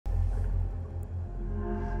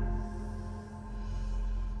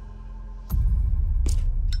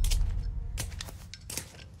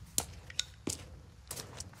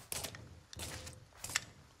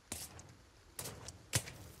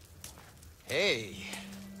Hey,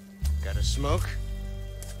 got a smoke?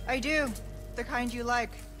 I do. The kind you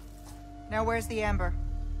like. Now where's the amber?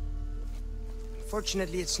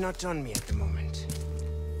 Fortunately, it's not on me at the moment.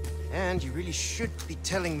 And you really should be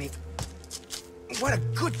telling me what a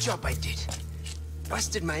good job I did.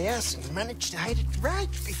 Busted my ass and managed to hide it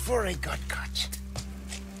right before I got caught.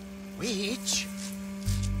 Which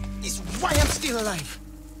is why I'm still alive.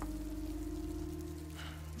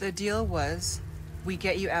 The deal was, we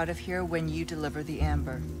get you out of here when you deliver the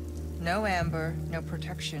amber. No amber, no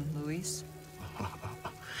protection, Luis.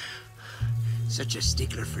 Such a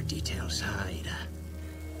stickler for details, huh, Ada?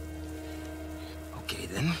 Okay,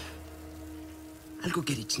 then. I'll go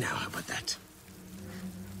get it now, how about that?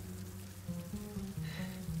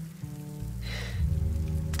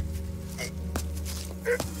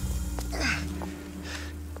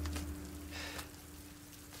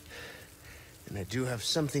 And I do have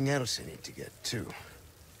something else I need to get, too.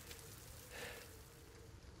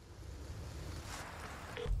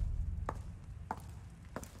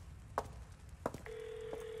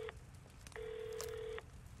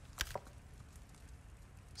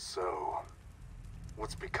 So,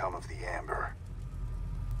 what's become of the amber?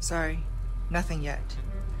 Sorry, nothing yet.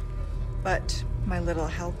 But my little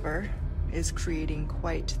helper is creating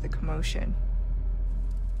quite the commotion.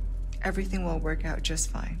 Everything will work out just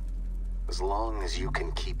fine. As long as you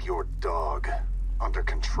can keep your dog under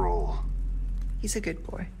control. He's a good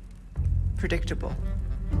boy. Predictable.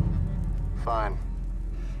 Fine.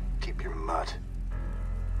 Keep your mutt.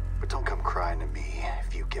 But don't come crying to me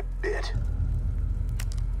if you get bit.